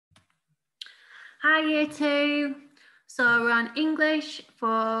Hi Year 2. So we're on English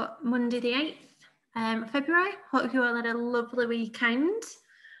for Monday the 8th February. Hope you all had a lovely weekend.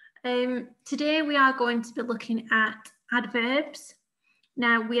 Today we are going to be looking at adverbs.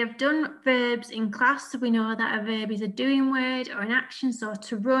 Now we have done verbs in class, so we know that a verb is a doing word or an action, so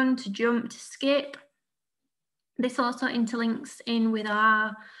to run, to jump, to skip. This also interlinks in with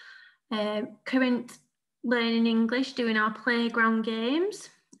our current learning English, doing our playground games.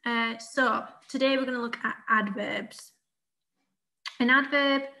 So today we're going to look at adverbs. An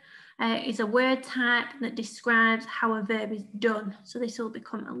adverb is a word type that describes how a verb is done. So this will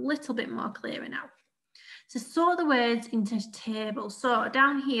become a little bit more clearer now. So sort the words into tables. So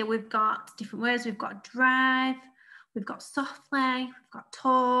down here we've got different words. We've got drive, we've got softly, we've got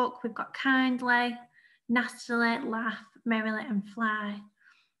talk, we've got kindly, nastily, laugh, merrily and fly.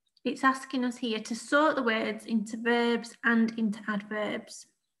 It's asking us here to sort the words into verbs and into adverbs.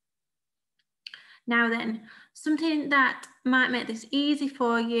 Now then, something that might make this easy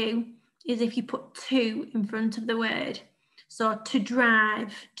for you is if you put to in front of the word. So to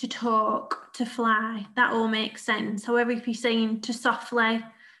drive, to talk, to fly, that all makes sense. However, if you're saying to softly,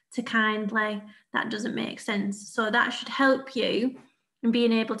 to kindly, that doesn't make sense. So that should help you in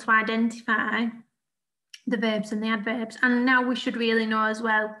being able to identify the verbs and the adverbs. And now we should really know as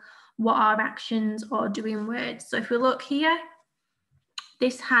well what are actions or doing words. So if we look here,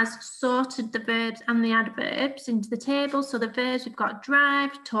 this has sorted the verbs and the adverbs into the table. So the verbs, we've got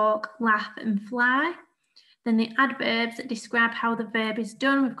drive, talk, laugh and fly. Then the adverbs that describe how the verb is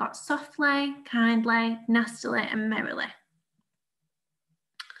done, we've got softly, kindly, nastily and merrily.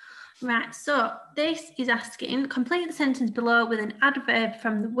 Right, so this is asking, complete the sentence below with an adverb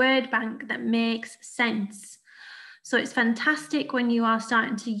from the word bank that makes sense. So it's fantastic when you are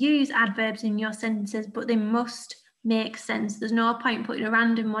starting to use adverbs in your sentences, but they must make sense. There's no point putting a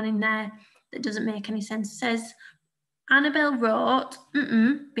random one in there that doesn't make any sense. It says, Annabelle wrote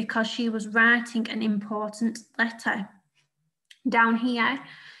because she was writing an important letter. Down here,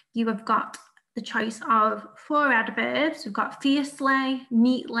 you have got the choice of 4 adverbs. We've got fiercely,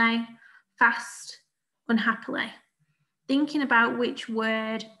 neatly, fast, unhappily. Thinking about which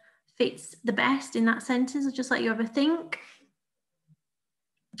word fits the best in that sentence, I'll just let you have a think.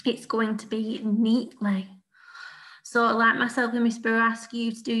 It's going to be neatly. So like myself and Miss Burr ask you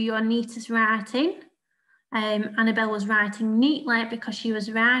to do your neatest writing. Annabelle was writing neatly because she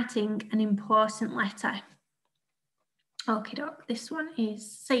was writing an important letter. Okie doke, this one is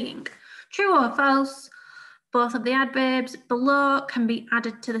saying true or false. Both of the adverbs below can be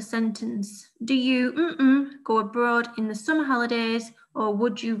added to the sentence. Do you go abroad in the summer holidays or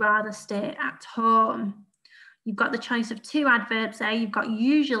would you rather stay at home? You've got the choice of 2 adverbs there. You've got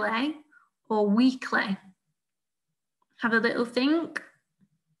usually or weekly. Have a little think.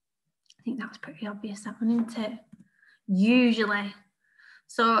 I think that's pretty obvious, that one, isn't it? Usually.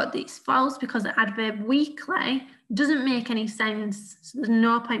 So it's false because the adverb weekly doesn't make any sense. So there's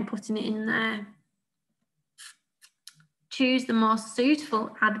no point putting it in there. Choose the most suitable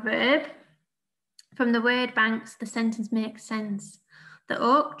adverb. From the word banks, the sentence makes sense. The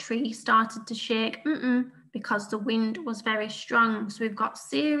oak tree started to shake because the wind was very strong. So we've got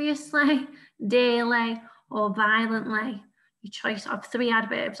seriously, daily, or violently. Your choice of 3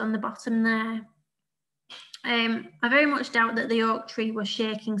 adverbs on the bottom there. I very much doubt that the oak tree was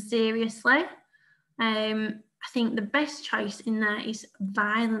shaking seriously. I think the best choice in there is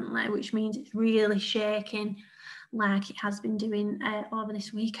violently, which means it's really shaking like it has been doing over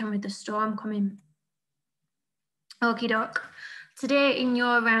this weekend with the storm coming. Okie doke. Today in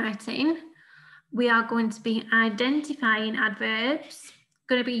your writing, we are going to be identifying adverbs,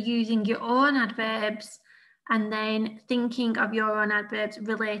 going to be using your own adverbs, and then thinking of your own adverbs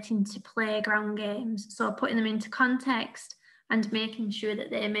relating to playground games. So putting them into context and making sure that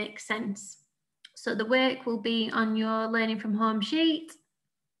they make sense. So the work will be on your learning from home sheet.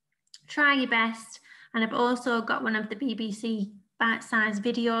 Try your best. And I've also got one of the BBC bite-sized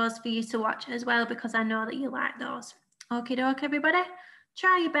videos for you to watch as well, because I know that you like those. Okie doke, everybody.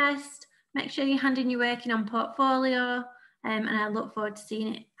 Try your best. Make sure you're handing your working on portfolio. And I look forward to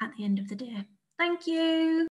seeing it at the end of the day. Thank you.